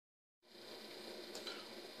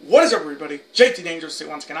What is up, everybody? JT Dangerous here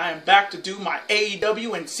once again. I am back to do my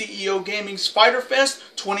AEW and CEO Gaming's Fyter Fest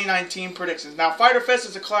 2019 predictions. Now, Fyter Fest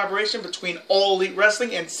is a collaboration between All Elite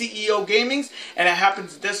Wrestling and CEO Gaming's, and it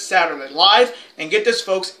happens this Saturday live. And get this,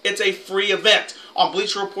 folks, it's a free event on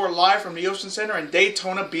Bleacher Report live from the Ocean Center in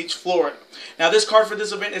Daytona Beach, Florida. Now, this card for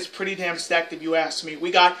this event is pretty damn stacked if you ask me. We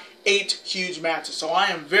got 8 huge matches, so I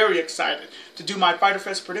am very excited to do my Fyter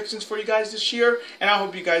Fest predictions for you guys this year, and I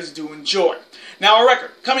hope you guys do enjoy. Now, our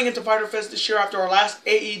record coming into Fyter Fest this year after our last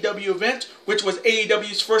AEW event, which was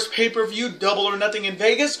AEW's first pay-per-view, Double or Nothing in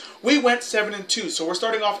Vegas, we went 7-2. So we're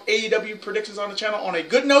starting off AEW predictions on the channel on a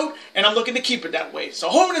good note, and I'm looking to keep it that way. So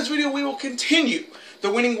home in this video, we will continue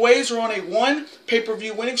the winning ways. We're on a 1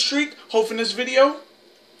 pay-per-view winning streak. Hopefully in this video,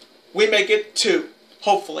 we make it 2.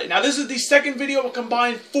 Hopefully. Now, this is the second video of a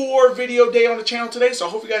combined 4 video day on the channel today, so I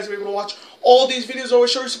hope you guys are able to watch all these videos. Always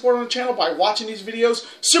show your support on the channel by watching these videos,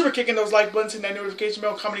 super kicking those like buttons, hitting that notification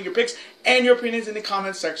bell, commenting your picks and your opinions in the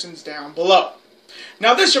comment sections down below.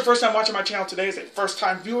 Now, if this is your first time watching my channel today, as a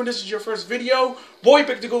first-time viewer, this is your first video, boy,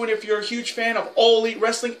 pick to go in if you're a huge fan of All Elite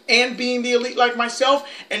Wrestling and being the elite like myself,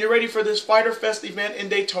 and you're ready for this Fyter Fest event in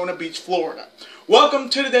Daytona Beach, Florida. Welcome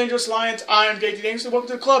to the Dangerous Lions. I am JT Dangerous, and welcome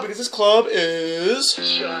to the club, because this club is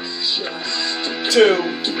just 2.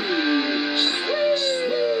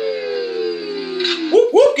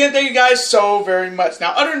 Whoop, whoop. Again, thank you guys so very much.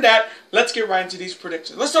 Now, other than that, let's get right into these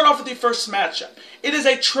predictions. Let's start off with the first matchup. It is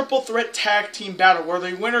a triple threat tag team battle where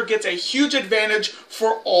the winner gets a huge advantage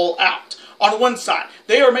for All Out. On one side,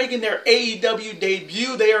 they are making their AEW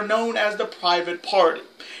debut. They are known as the Private Party.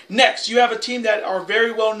 Next, you have a team that are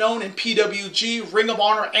very well known in PWG, Ring of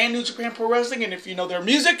Honor, and New Japan Pro Wrestling. And if you know their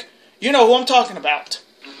music, you know who I'm talking about.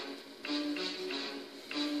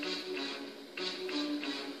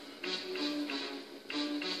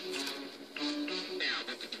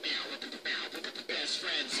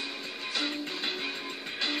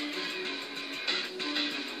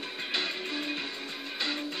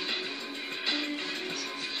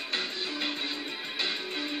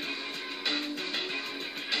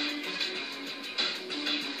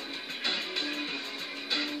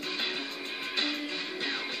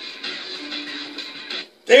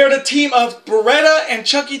 They are the team of Beretta and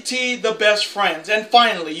Chucky T, the Best Friends. And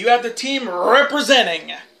finally, you have the team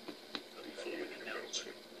representing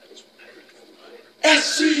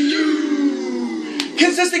SCU,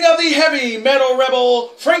 consisting of the Heavy Metal Rebel,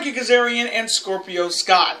 Frankie Kazarian, and Scorpio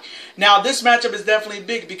Sky. Now, this matchup is definitely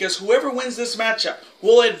big because whoever wins this matchup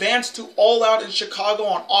will advance to All Out in Chicago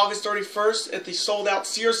on August 31st at the sold-out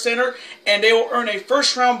Sears Center, and they will earn a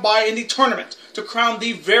first-round bye in the tournament to crown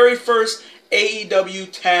the very first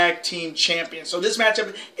AEW Tag Team Champion. So this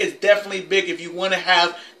matchup is definitely big if you want to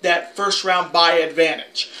have that first round bye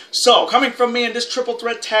advantage. So coming from me in this triple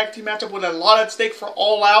threat tag team matchup with a lot at stake for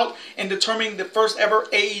All Out and determining the first ever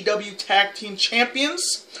AEW Tag Team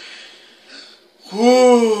Champions.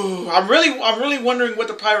 Ooh, I'm really wondering what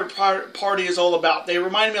the Private Party is all about. They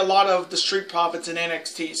remind me a lot of the Street Profits in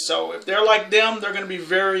NXT. So if they're like them, they're going to be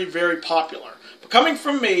very, very popular. But coming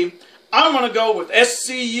from me, I'm going to go with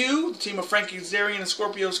SCU, the team of Frankie Kazarian and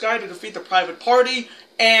Scorpio Sky, to defeat the Private Party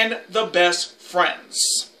and the Best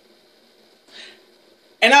Friends.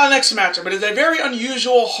 And now the next matchup. It is a very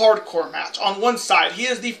unusual hardcore match. On one side, he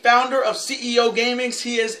is the founder of CEO Gaming's.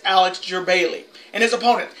 He is Alex Bailey. And his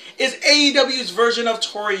opponent is AEW's version of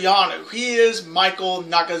Toru Yano. He is Michael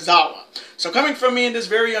Nakazawa. So coming from me in this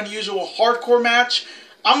very unusual hardcore match,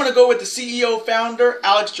 I'm going to go with the CEO founder,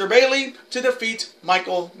 Alex Bailey, to defeat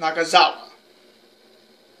Michael Nakazawa.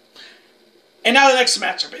 And now the next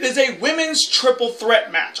matchup. It is a women's triple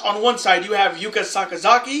threat match. On one side, you have Yuka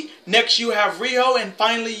Sakazaki. Next, you have Riho. And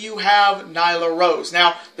finally, you have Nyla Rose.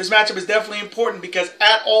 Now, this matchup is definitely important because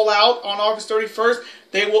at All Out on August 31st,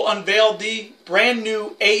 they will unveil the brand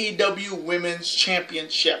new AEW Women's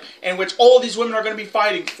Championship, in which all of these women are going to be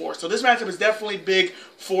fighting for. So this matchup is definitely big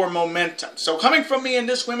for momentum. So coming from me in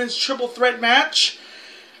this women's triple threat match,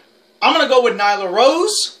 I'm going to go with Nyla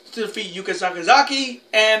Rose to defeat Yuka Sakazaki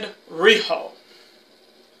and Riho.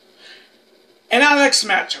 And now the next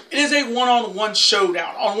matchup. It is a one-on-one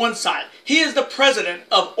showdown. On one side, he is the president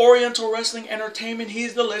of Oriental Wrestling Entertainment. He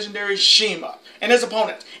is the legendary Shima. And his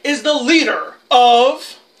opponent is the leader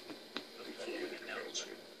of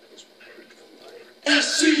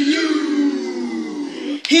SCU.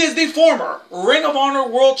 He is the former Ring of Honor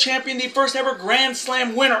World Champion, the first ever Grand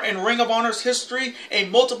Slam winner in Ring of Honor's history, a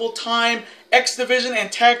multiple-time X Division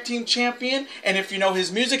and Tag Team Champion. And if you know his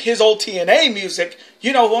music, his old TNA music,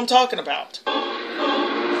 you know who I'm talking about.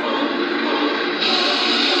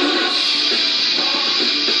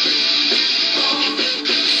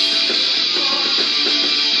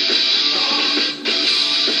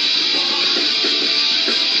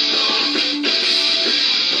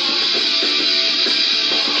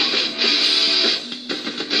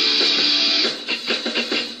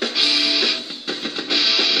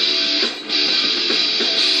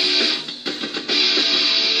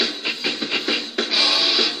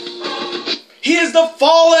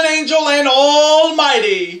 Angel and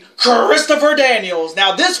Almighty Christopher Daniels.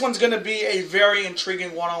 Now this one's going to be a very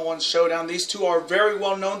intriguing one-on-one showdown. These two are very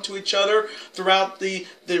well known to each other throughout the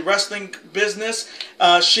wrestling business.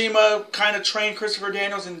 Shima kind of trained Christopher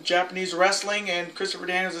Daniels in Japanese wrestling, and Christopher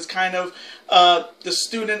Daniels is kind of the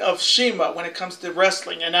student of Shima when it comes to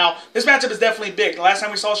wrestling. And now this matchup is definitely big. The last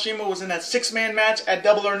time we saw Shima was in that 6-man match at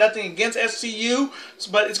Double or Nothing against SCU,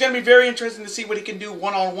 but it's going to be very interesting to see what he can do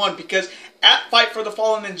one-on-one, because at Fight for the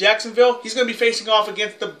Fallen in Jacksonville, he's going to be facing off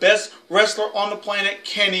against the best wrestler on the planet,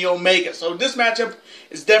 Kenny Omega. So this matchup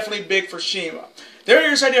is definitely big for Shima. There on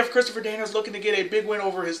your side, you have Christopher Daniels looking to get a big win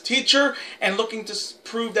over his teacher and looking to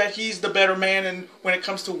prove that he's the better man when it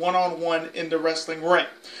comes to one-on-one in the wrestling ring.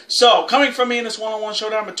 So, coming from me in this one-on-one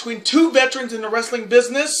showdown between two veterans in the wrestling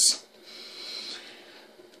business,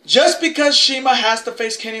 just because Shima has to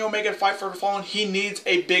face Kenny Omega at Fight for the Fallen, he needs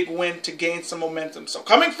a big win to gain some momentum. So,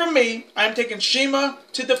 coming from me, I'm taking Shima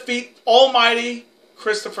to defeat Almighty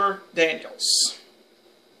Christopher Daniels.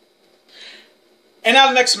 And now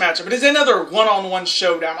the next matchup, it is another one-on-one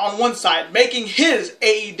showdown. On one side, making his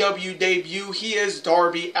AEW debut, he is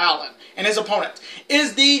Darby Allin. And his opponent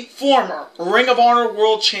is the former Ring of Honor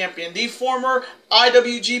World Champion, the former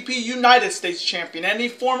IWGP United States Champion, and the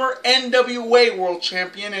former NWA World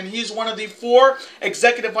Champion. And he's one of the 4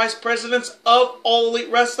 Executive Vice Presidents of All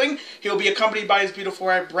Elite Wrestling. He'll be accompanied by his beautiful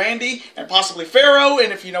wife Brandy, and possibly Pharaoh.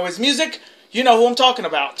 And if you know his music, you know who I'm talking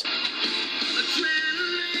about.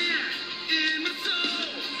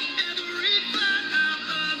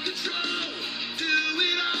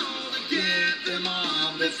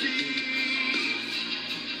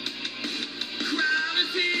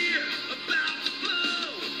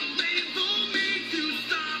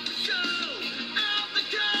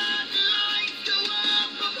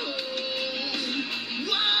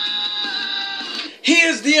 He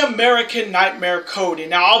is the American Nightmare Cody.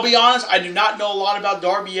 Now, I'll be honest, I do not know a lot about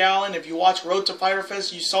Darby Allin. If you watch Road to Fyter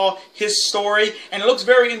Fest, you saw his story, and it looks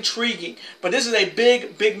very intriguing. But this is a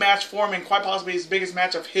big match for him, and quite possibly his biggest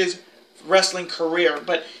match of his wrestling career.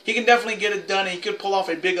 But he can definitely get it done, and he could pull off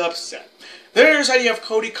a big upset. Then on your side, you have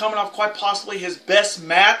Cody coming off quite possibly his best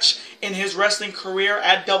match in his wrestling career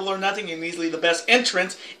at Double or Nothing, and easily the best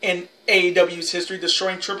entrance in AEW's history,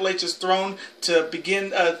 destroying Triple H's throne to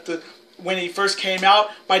begin when he first came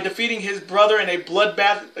out by defeating his brother in a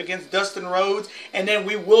bloodbath against Dustin Rhodes. And then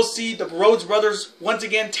we will see the Rhodes brothers once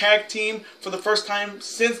again tag team for the first time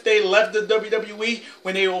since they left the WWE,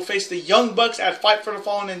 when they will face the Young Bucks at Fight for the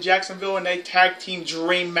Fallen in Jacksonville in a tag team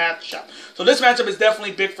dream matchup. So this matchup is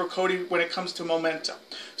definitely big for Cody when it comes to momentum.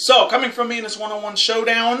 So coming from me in this one-on-one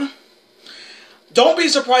showdown, don't be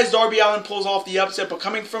surprised Darby Allin pulls off the upset, but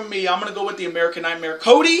coming from me, I'm going to go with the American Nightmare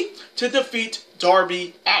Cody to defeat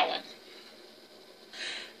Darby Allin.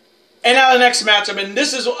 And now the next matchup, and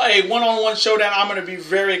this is a one-on-one showdown I'm going to be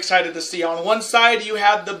very excited to see. On one side, you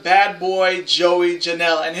have the bad boy, Joey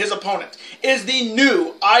Janela, and his opponent is the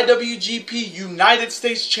new IWGP United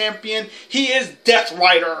States Champion. He is Death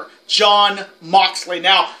Rider, Jon Moxley.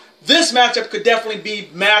 Now, this matchup could definitely be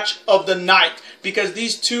match of the night, because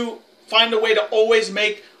these two find a way to always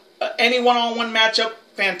make any one-on-one matchup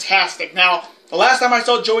fantastic. Now, the last time I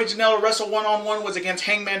saw Joey Janela wrestle one-on-one was against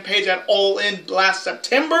Hangman Page at All In last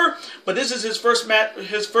September. But this is his first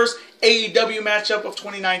AEW matchup of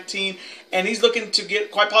 2019. And he's looking to get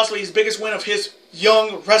quite possibly his biggest win of his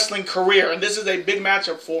young wrestling career. And this is a big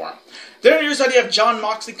matchup for him. Then on your side, you have Jon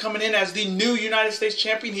Moxley coming in as the new United States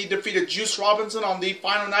Champion. He defeated Juice Robinson on the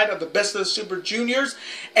final night of the Best of the Super Juniors.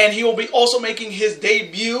 And he will be also making his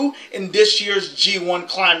debut in this year's G1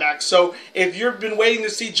 Climax. So if you've been waiting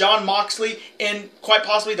to see Jon Moxley in quite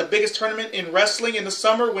possibly the biggest tournament in wrestling in the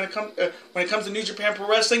summer when it comes to New Japan Pro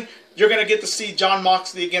Wrestling, you're going to get to see Jon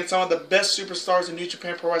Moxley against some of the best superstars in New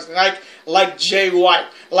Japan Pro Wrestling, like Jay White,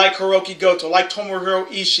 like Hiroki Goto, like Tomohiro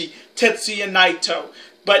Ishii, Tetsuya Naito.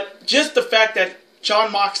 But just the fact that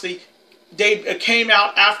Jon Moxley came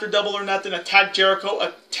out after Double or Nothing, attacked Jericho,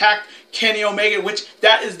 attacked Kenny Omega, which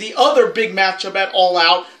that is the other big matchup at All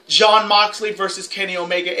Out, Jon Moxley versus Kenny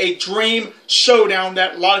Omega, a dream showdown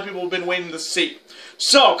that a lot of people have been waiting to see.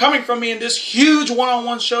 So, coming from me in this huge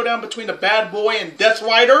one-on-one showdown between the Bad Boy and Death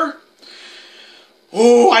Rider,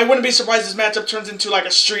 ooh, I wouldn't be surprised this matchup turns into like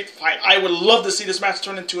a street fight. I would love to see this match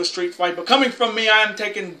turn into a street fight. But coming from me, I am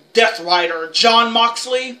taking Death Rider, Jon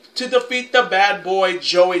Moxley, to defeat the bad boy,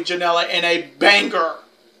 Joey Janela, in a banger.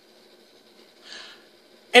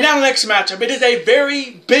 And now the next matchup. It is a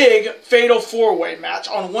very big fatal 4-way match.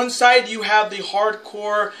 On one side, you have the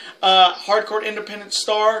hardcore independent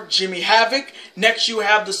star, Jimmy Havoc. Next, you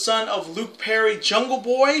have the son of Luke Perry, Jungle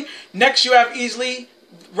Boy. Next, you have easily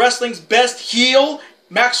wrestling's best heel,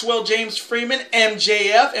 Maxwell James Freeman,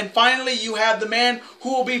 MJF, and finally you have the man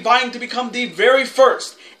who will be vying to become the very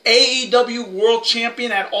first AEW World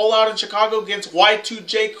Champion at All Out in Chicago against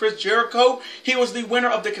Y2J Chris Jericho. He was the winner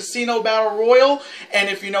of the Casino Battle Royal, and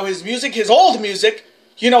if you know his music, his old music,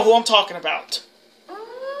 you know who I'm talking about.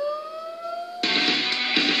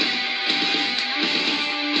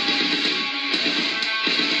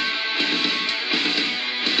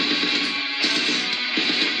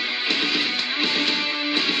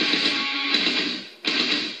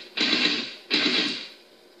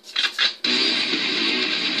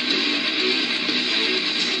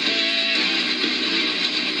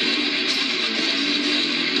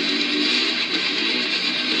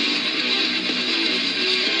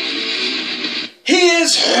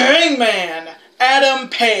 Hangman Adam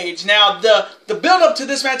Page. Now, the build-up to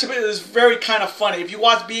this matchup is very kind of funny. If you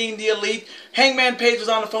watch Being the Elite, Hangman Page was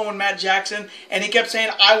on the phone with Matt Jackson, and he kept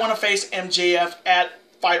saying, "I want to face MJF at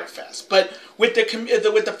Fyter Fest." But with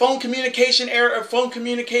the phone communication error, phone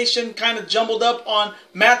communication kind of jumbled up on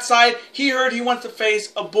Matt's side, he heard he wants to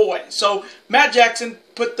face a boy. So Matt Jackson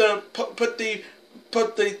put the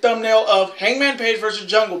thumbnail of Hangman Page versus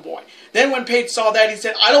Jungle Boy. Then when Page saw that, he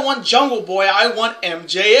said, "I don't want Jungle Boy, I want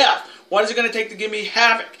MJF. What is it going to take to give me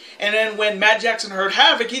Havoc?" And then when Matt Jackson heard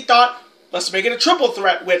Havoc, he thought, let's make it a triple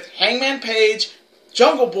threat with Hangman Page,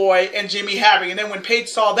 Jungle Boy, and Jimmy Havoc. And then when Page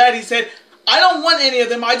saw that, he said, "I don't want any of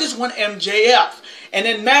them, I just want MJF." And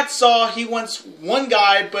then Matt saw he wants one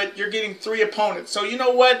guy, but you're getting 3 opponents. So you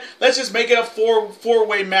know what? Let's just make it a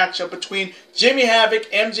four-way matchup between Jimmy Havoc,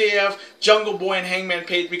 MJF, Jungle Boy, and Hangman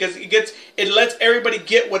Page, because it lets everybody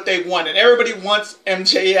get what they want. And everybody wants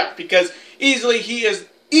MJF because he is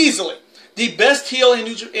easily the best heel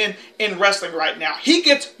in wrestling right now. He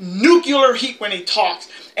gets nuclear heat when he talks.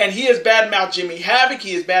 And he has badmouthed Jimmy Havoc.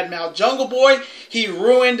 He has badmouthed Jungle Boy. He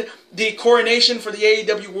ruined the coronation for the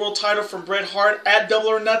AEW World title from Bret Hart at Double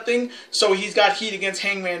or Nothing. So he's got heat against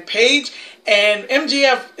Hangman Page. And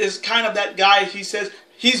MJF is kind of that guy. He says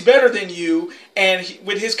he's better than you. And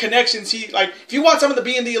with his connections, if you watch some of the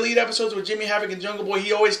Being the Elite episodes with Jimmy Havoc and Jungle Boy,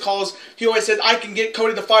 he always says, "I can get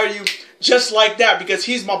Cody to fire you just like that because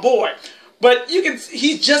he's my boy." But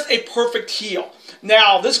he's just a perfect heel.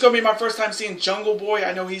 Now, this is going to be my first time seeing Jungle Boy.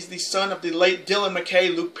 I know he's the son of the late Dylan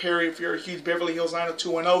McKay, Luke Perry, if you're a huge Beverly Hills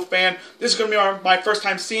 90210 fan. This is going to be my first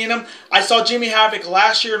time seeing him. I saw Jimmy Havoc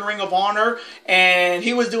last year in Ring of Honor, and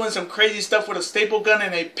he was doing some crazy stuff with a staple gun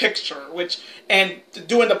and a picture, and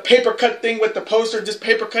doing the paper cut thing with the poster, just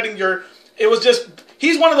paper cutting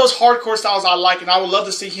he's one of those hardcore styles I like, and I would love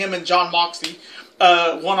to see him and John Moxley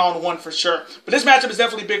one-on-one for sure. But this matchup is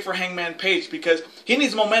definitely big for Hangman Page because he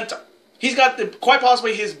needs momentum. He's got quite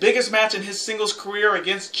possibly his biggest match in his singles career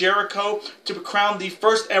against Jericho to crown the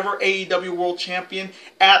first ever AEW World Champion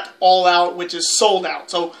at All Out, which is sold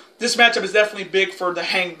out. So this matchup is definitely big for the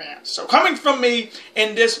Hangman. So coming from me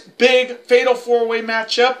in this big fatal 4-way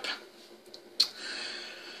matchup,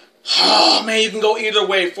 oh man, you can go either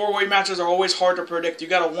way. 4-way matches are always hard to predict. You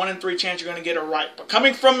got a 1 in 3 chance you're going to get it right. But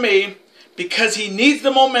coming from me, because he needs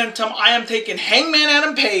the momentum, I am taking Hangman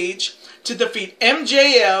Adam Page to defeat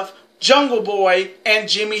MJF, Jungle Boy, and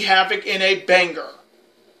Jimmy Havoc in a banger.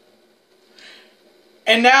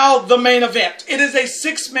 And now the main event. It is a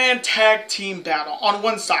 6-man tag team battle. On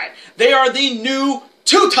one side, they are the new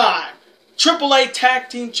 2-time AAA Tag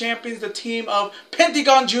Team Champions, the team of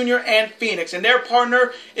Pentagon Jr. and Fenix. And their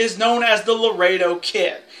partner is known as the Laredo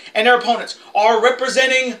Kid. And their opponents are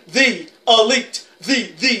representing the Elite.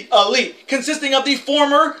 The Elite, consisting of the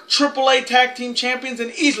former AAA Tag Team Champions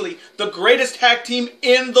and easily the greatest tag team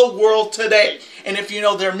in the world today. And if you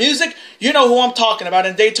know their music, you know who I'm talking about.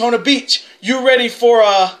 In Daytona Beach, you ready for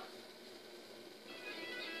a...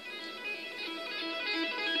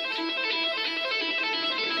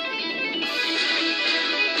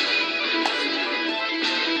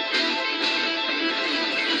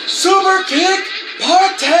 Super Kick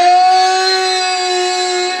Party!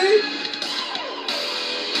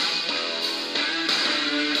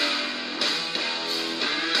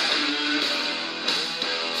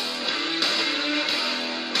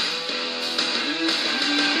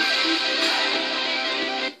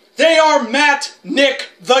 They are Matt, Nick,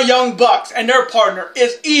 the Young Bucks, and their partner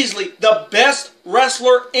is easily the best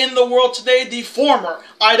wrestler in the world today, the former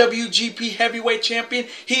IWGP Heavyweight Champion.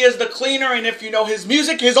 He is the cleaner, and if you know his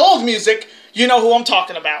music, his old music, you know who I'm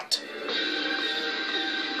talking about.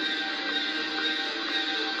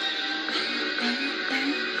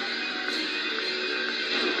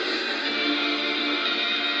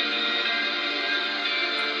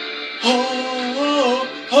 Oh,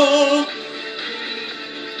 oh, oh.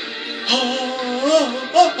 Oh,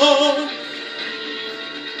 oh, oh.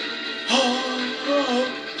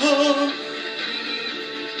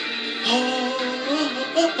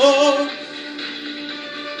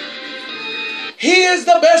 He is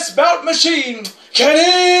the best bout machine,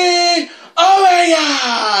 Kenny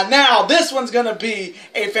Omega! Now, this one's going to be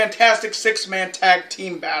a fantastic six-man tag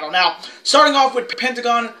team battle. Now, starting off with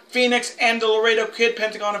Pentagon, Fenix, and the Laredo Kid.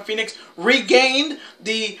 Pentagon and Fenix regained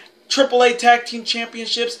the AAA Tag Team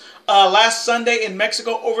Championships last Sunday in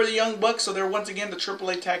Mexico over the Young Bucks. So they're once again the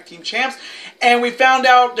AAA Tag Team Champs. And we found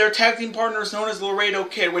out their tag team partner is known as Laredo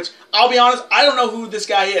Kid, which, I'll be honest, I don't know who this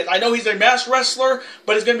guy is. I know he's a masked wrestler,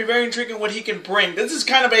 but it's going to be very intriguing what he can bring. This is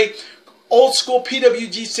kind of a old school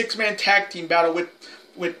PWG six-man tag team battle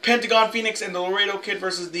with Pentagon, Fenix, and the Laredo Kid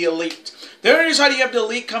versus the Elite. Then on your side, you have the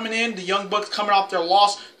Elite coming in, the Young Bucks coming off their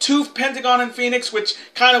loss to Pentagon and Fenix, which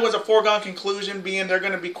kind of was a foregone conclusion, being they're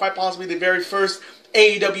going to be quite possibly the very first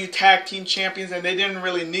AEW Tag Team Champions, and they didn't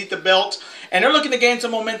really need the belt. And they're looking to gain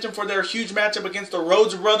some momentum for their huge matchup against the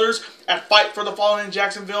Rhodes Brothers at Fight for the Fallen in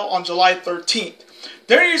Jacksonville on July 13th.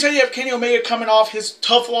 There you have Kenny Omega coming off his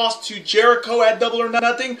tough loss to Jericho at Double or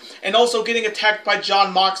Nothing, and also getting attacked by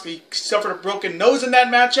Jon Moxley. He suffered a broken nose in that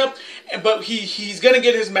matchup, but he's going to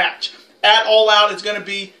get his match. At All Out, it's going to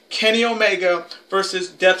be Kenny Omega versus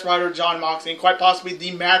Death Rider Jon Moxley, and quite possibly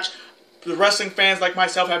the match the wrestling fans like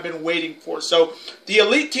myself have been waiting for. So the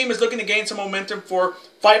Elite team is looking to gain some momentum for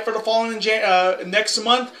Fight for the Fallen in next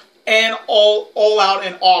month, and all Out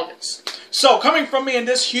in August. So, coming from me in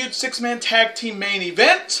this huge six-man tag team main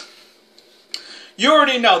event, you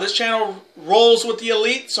already know this channel rolls with the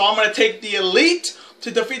Elite, so I'm going to take the Elite to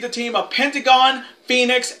defeat the team of Pentagon,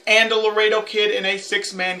 Fenix, and the Laredo Kid in a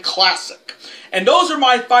six-man classic. And those are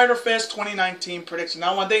my Fyter Fest 2019 predictions.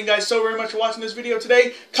 Now, I want to thank you guys so very much for watching this video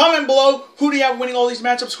today. Comment below, who do you have winning all these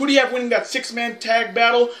matchups? Who do you have winning that six-man tag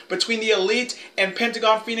battle between the Elite and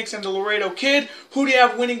Pentagon, Fenix, and the Laredo Kid? Who do you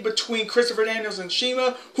have winning between Christopher Daniels and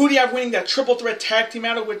Shima? Who do you have winning that triple threat tag team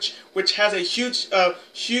battle, which has a huge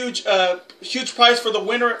prize for the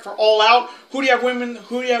winner for All Out? Who do you have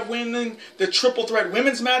winning the triple threat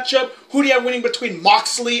women's matchup? Who do you have winning between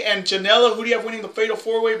Moxley and Janela? Who do you have winning the fatal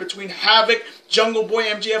four-way between Havoc, Jungle Boy,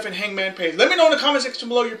 MJF, and Hangman Page? Let me know in the comment section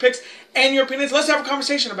below your picks and your opinions. Let's have a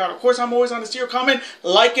conversation about it. Of course, I'm always on to see your comment,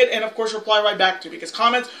 like it, and of course reply right back to it, because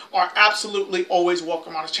comments are absolutely always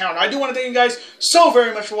welcome on this channel. Now, I do want to thank you guys so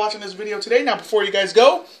very much for watching this video today. Now, before you guys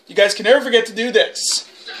go, you guys can never forget to do this.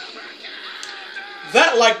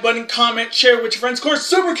 That like button, comment, share with your friends. Of course,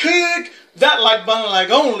 super kick that like button like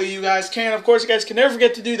only you guys can. Of course, you guys can never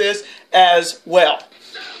forget to do this as well.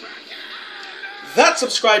 That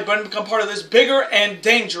subscribe button, become part of this bigger and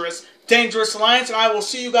dangerous alliance, and I will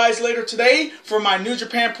see you guys later today for my New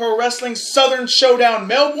Japan Pro Wrestling Southern Showdown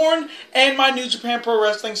Melbourne and my New Japan Pro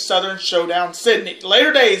Wrestling Southern Showdown Sydney.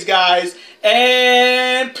 Later days, guys,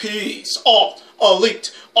 and peace. All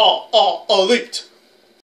Elite. All Elite.